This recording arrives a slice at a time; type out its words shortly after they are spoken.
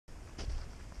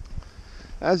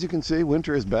As you can see,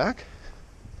 winter is back.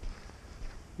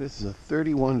 This is a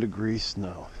 31-degree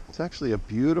snow. It's actually a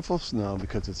beautiful snow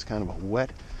because it's kind of a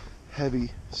wet, heavy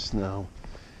snow,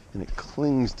 and it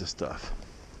clings to stuff.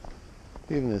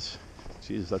 Even this,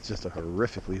 geez, that's just a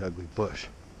horrifically ugly bush.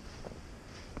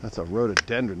 That's a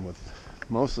rhododendron with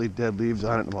mostly dead leaves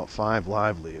on it and about 5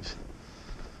 live leaves.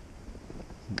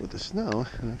 With the snow,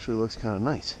 it actually looks kind of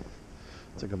nice.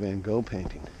 It's like a Van Gogh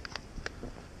painting.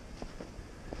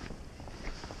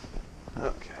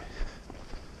 Okay.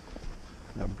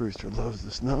 Now Brewster loves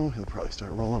the snow. He'll probably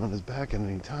start rolling on his back at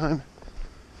any time.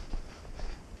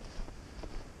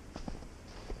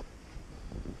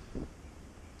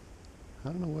 I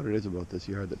don't know what it is about this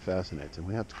yard that fascinates him.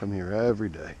 We have to come here every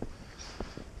day.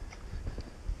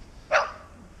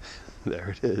 There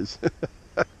it is.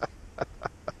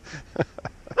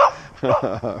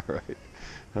 All right.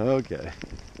 Okay.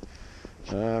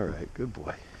 All right. Good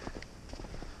boy.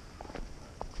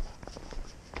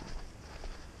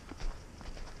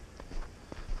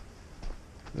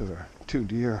 There were 2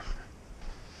 deer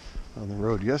on the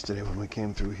road yesterday when we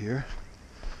came through here.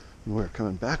 When we were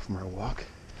coming back from our walk.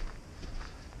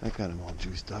 That got him all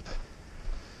juiced up.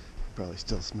 Probably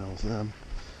still smells them.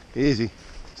 Easy.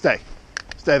 Stay.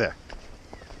 Stay there.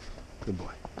 Good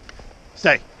boy.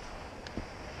 Stay.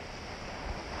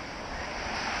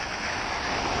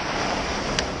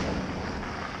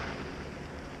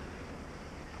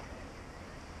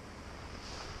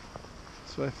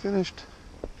 So I finished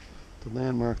the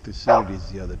landmark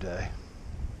Thucydides the other day.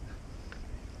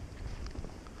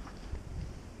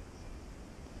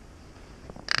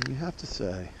 And you have to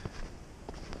say,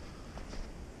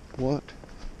 what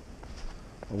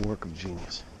a work of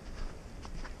genius.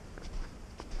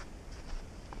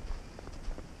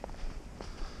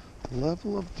 The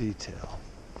level of detail,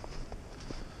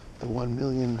 the 1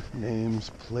 million names,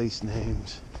 place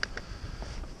names,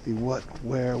 the what,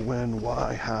 where, when,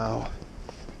 why, how.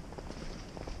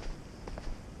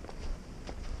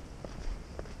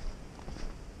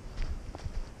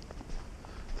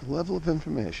 The level of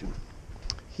information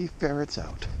he ferrets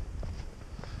out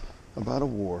about a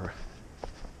war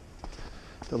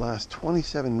the last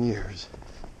 27 years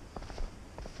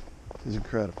is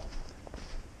incredible.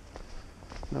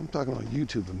 Now I'm talking about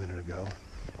YouTube a minute ago,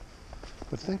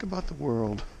 but think about the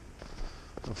world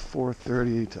of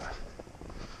 430 to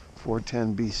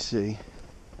 410 BC.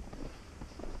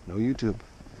 No YouTube,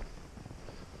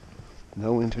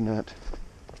 no internet,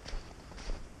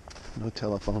 no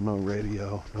telephone, no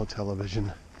radio, no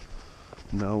television,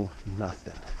 no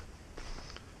nothing.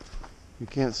 You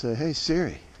can't say, hey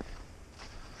Siri,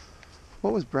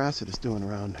 what was Brasidas doing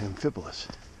around Amphipolis?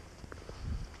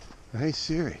 Or hey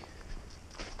Siri,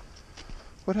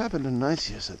 what happened to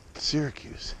Nicias at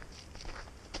Syracuse?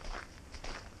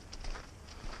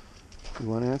 You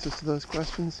want answers to those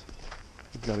questions?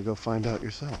 You've got to go find out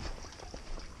yourself.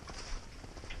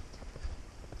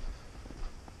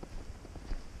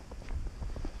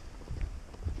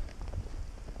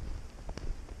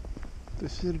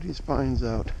 Thucydides finds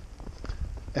out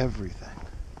everything.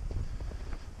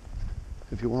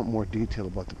 If you want more detail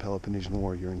about the Peloponnesian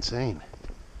War, you're insane.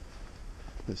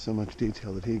 There's so much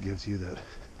detail that he gives you that,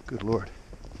 good Lord,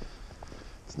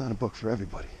 it's not a book for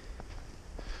everybody.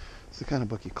 It's the kind of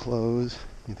book you close,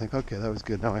 you think, okay, that was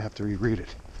good, now I have to reread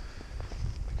it.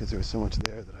 Because there was so much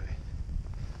there that I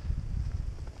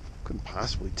couldn't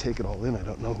possibly take it all in. I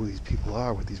don't know who these people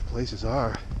are, what these places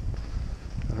are.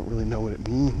 I don't really know what it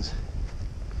means.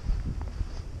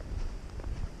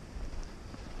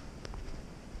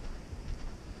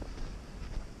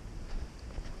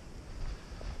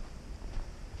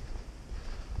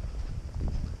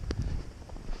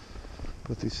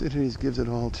 But Thucydides gives it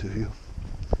all to you.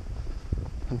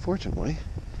 Unfortunately,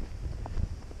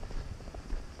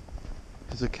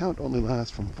 his account only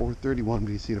lasts from 431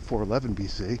 BC to 411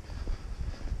 BC,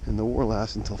 and the war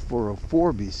lasts until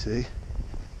 404 BC.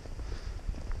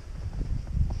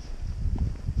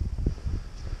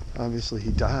 Obviously,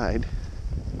 he died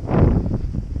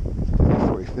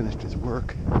before he finished his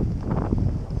work.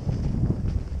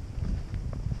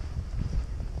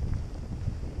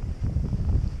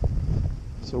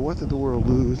 So what did the world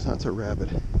lose? That's a rabbit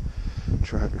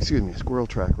track, excuse me, a squirrel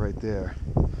track right there.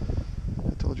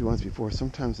 I told you once before,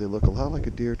 sometimes they look a lot like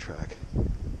a deer track.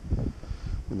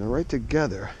 When they're right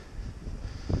together,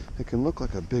 it can look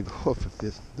like a big hoof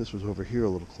if this was over here a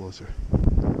little closer.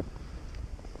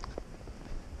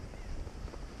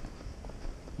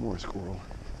 More squirrel.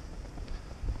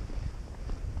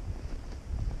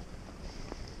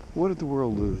 What did the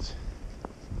world lose?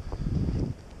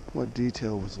 What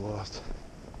detail was lost?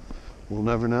 We'll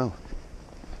never know.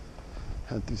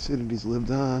 Had Thucydides lived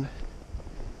on,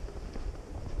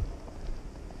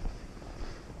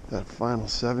 that final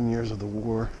 7 years of the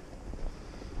war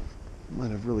might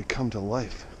have really come to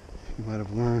life. He might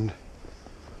have learned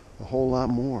a whole lot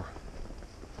more.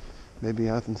 Maybe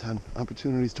Athens had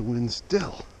opportunities to win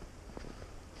still,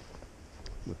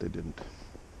 but they didn't.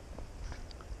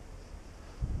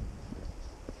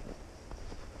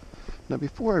 Now,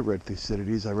 before I read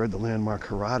Thucydides, I read the landmark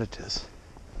Herodotus.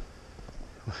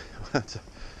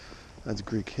 That's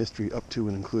Greek history up to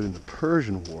and including the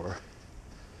Persian War.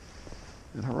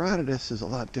 And Herodotus is a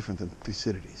lot different than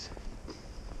Thucydides.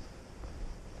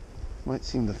 Might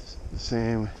seem the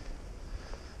same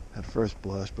at first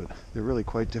blush, but they're really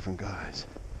quite different guys.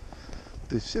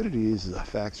 Thucydides is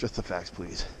just the facts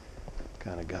please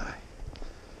kind of guy.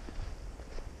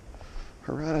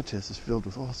 Herodotus is filled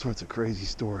with all sorts of crazy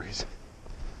stories.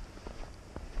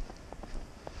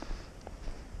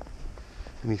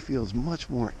 And he feels much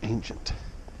more ancient.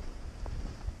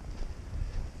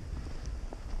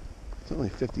 It's only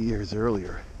 50 years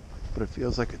earlier, but it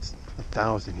feels like it's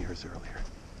 1,000 years earlier.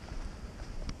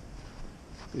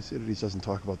 Thucydides doesn't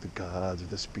talk about the gods or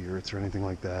the spirits or anything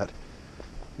like that.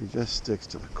 He just sticks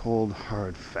to the cold,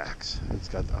 hard facts. And he's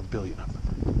got a billion of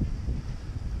them.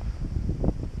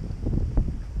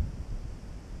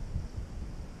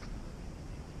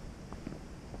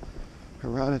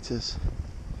 Herodotus,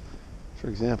 for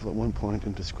example, at one point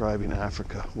in describing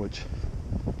Africa, which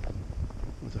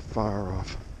was a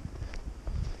far-off,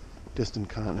 distant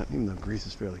continent, even though Greece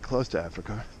is fairly close to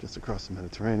Africa, just across the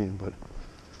Mediterranean, but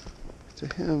to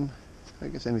him, I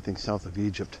guess anything south of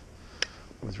Egypt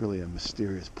was really a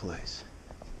mysterious place.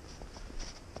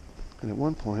 And at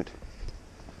one point,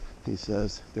 he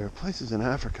says, there are places in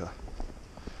Africa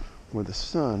where the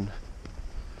sun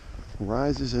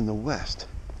rises in the west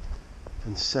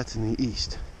and sets in the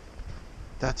east.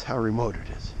 That's how remote it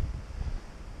is.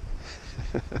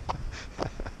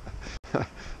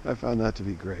 I found that to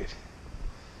be great.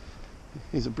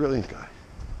 He's a brilliant guy.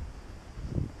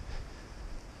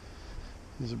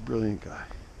 He's a brilliant guy.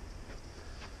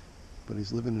 But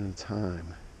he's living in a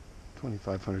time,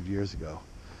 2,500 years ago,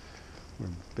 where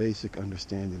basic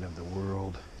understanding of the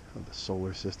world, of the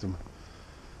solar system,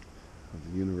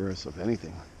 of the universe, of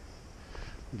anything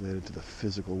related to the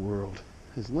physical world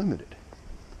is limited.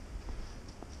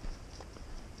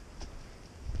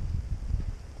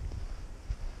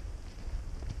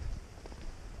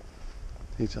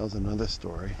 He tells another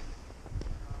story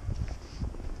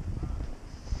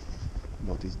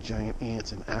about these giant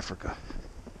ants in Africa,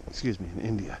 in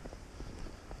India.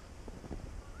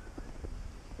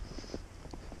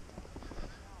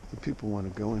 The people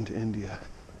want to go into India,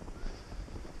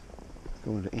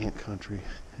 go into ant country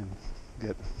and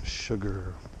get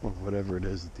sugar or whatever it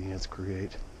is that the ants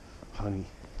create, honey.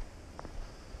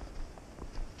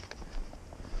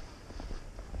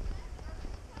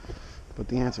 But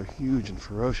the ants are huge and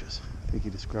ferocious. I think he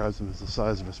describes them as the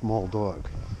size of a small dog,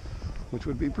 which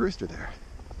would be Brewster there.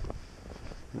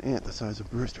 An ant the size of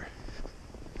Brewster.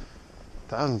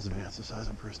 Thousands of ants the size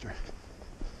of Brewster.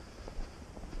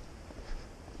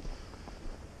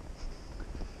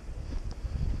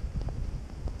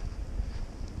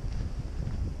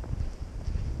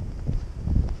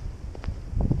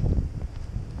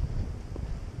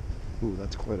 Ooh,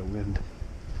 that's quite a wind.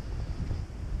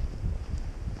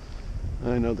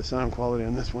 I know the sound quality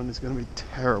on this one is going to be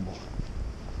terrible.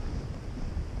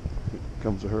 Here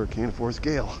comes a hurricane of force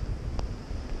gale.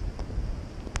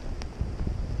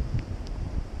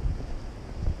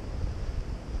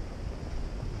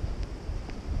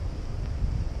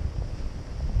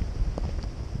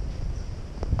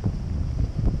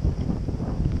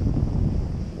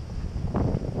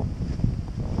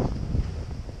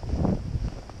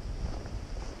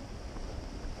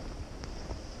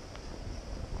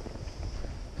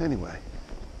 Anyway,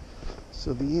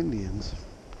 so the Indians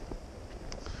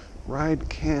ride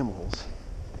camels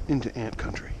into ant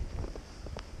country.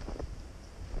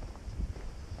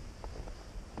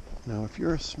 Now, if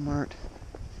you're a smart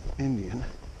Indian,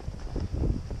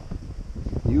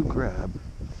 you grab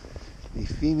a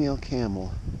female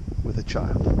camel with a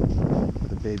child,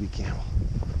 with a baby camel.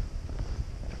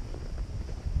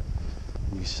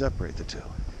 And you separate the two.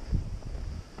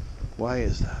 Why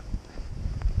is that?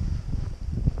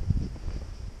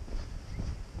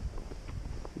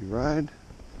 You ride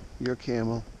your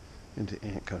camel into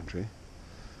ant country.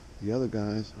 The other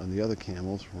guys on the other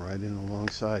camels ride in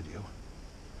alongside you.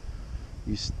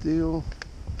 You steal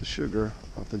the sugar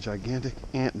off the gigantic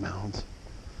ant mounds.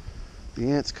 The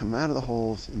ants come out of the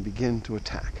holes and begin to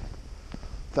attack.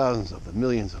 Thousands of them,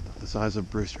 millions of them, the size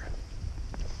of Brewster.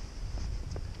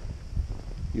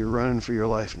 You're running for your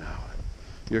life now.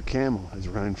 Your camel is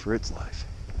running for its life.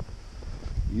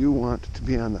 You want to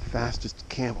be on the fastest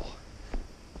camel.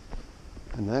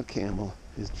 And that camel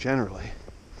is generally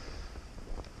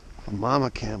a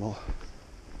mama camel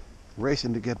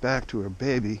racing to get back to her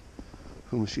baby,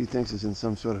 whom she thinks is in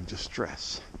some sort of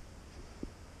distress.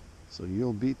 So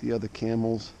you'll beat the other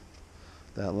camels.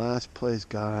 That last place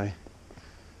guy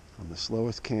on the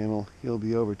slowest camel, he'll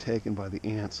be overtaken by the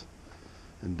ants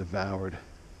and devoured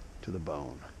to the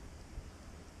bone.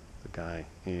 The guy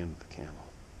and the camel.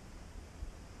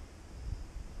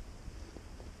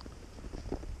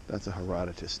 That's a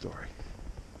Herodotus story.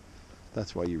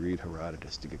 That's why you read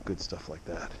Herodotus, to get good stuff like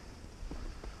that.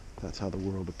 That's how the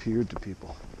world appeared to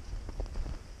people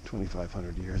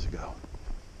 2,500 years ago.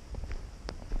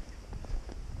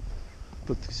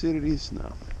 But Thucydides,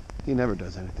 no. He never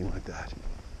does anything like that.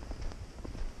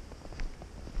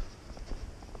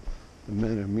 The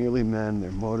men are merely men.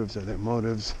 Their motives are their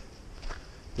motives.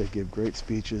 They give great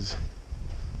speeches.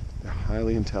 They're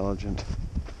highly intelligent.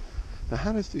 Now,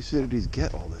 how does Thucydides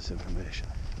get all this information?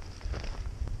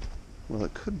 Well,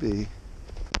 it could be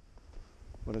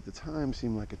what at the time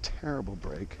seemed like a terrible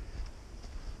break,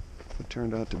 but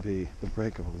turned out to be the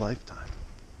break of a lifetime.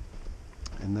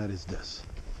 And that is this.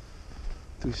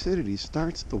 Thucydides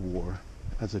starts the war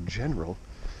as a general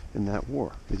in that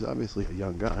war. He's obviously a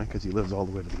young guy because he lives all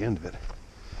the way to the end of it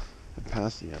and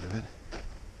past the end of it,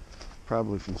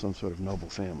 probably from some sort of noble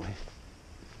family.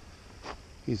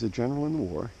 He's a general in the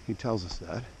war. He tells us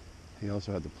that. He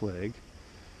also had the plague.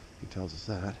 He tells us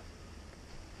that.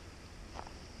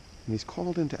 And he's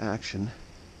called into action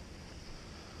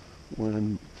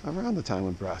when, around the time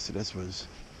when Thucydides was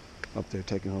up there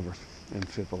taking over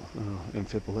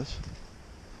Amphipolis.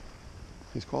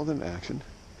 He's called into action.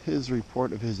 His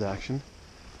report of his action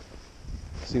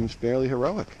seems fairly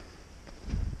heroic.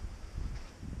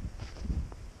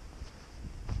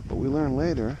 But we learn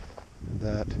later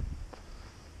that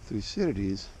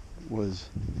Thucydides was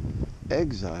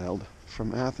exiled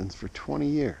from Athens for 20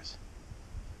 years.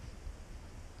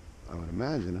 I would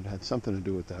imagine it had something to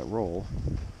do with that role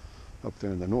up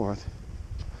there in the north,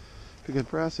 because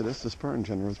Thucydides, the Spartan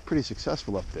general, was pretty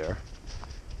successful up there.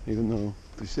 Even though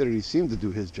Thucydides seemed to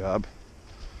do his job,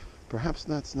 perhaps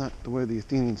that's not the way the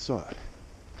Athenians saw it.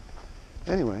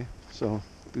 Anyway, so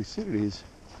Thucydides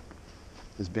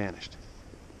is banished.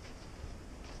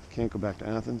 Can't go back to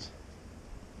Athens.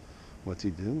 What's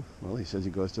he do? Well, he says he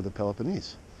goes to the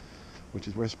Peloponnese, which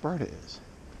is where Sparta is.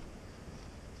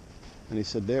 And he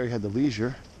said there he had the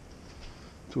leisure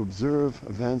to observe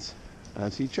events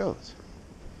as he chose.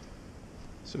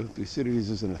 So Thucydides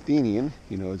is an Athenian.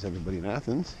 He knows everybody in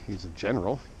Athens. He's a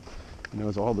general. He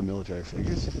knows all the military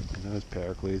figures. He knows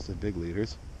Pericles, the big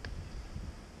leaders.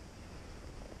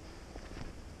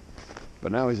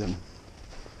 But now he's in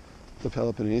the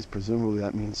Peloponnese. Presumably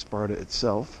that means Sparta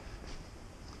itself.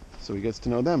 So he gets to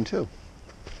know them too.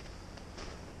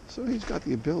 So he's got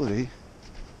the ability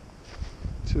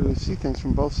to see things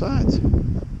from both sides.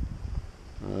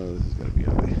 Oh, this is going to be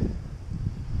ugly.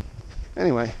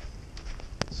 Anyway,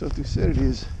 so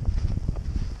Thucydides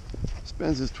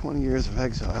spends his 20 years of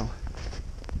exile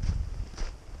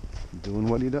doing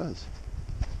what he does.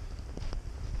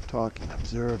 Talking,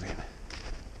 observing,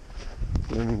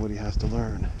 learning what he has to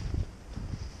learn.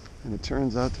 And it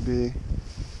turns out to be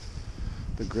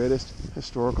the greatest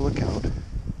historical account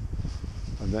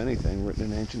of anything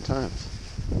written in ancient times.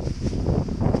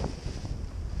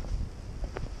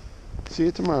 See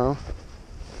you tomorrow.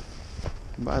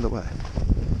 And by the way,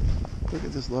 look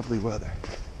at this lovely weather.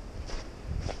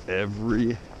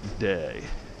 Every day,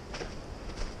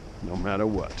 no matter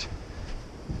what,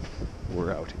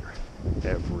 we're out here.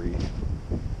 Every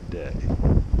day.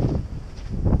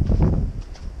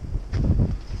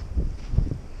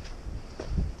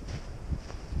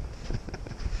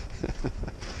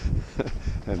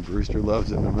 And Brewster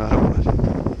loves it no matter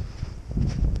what.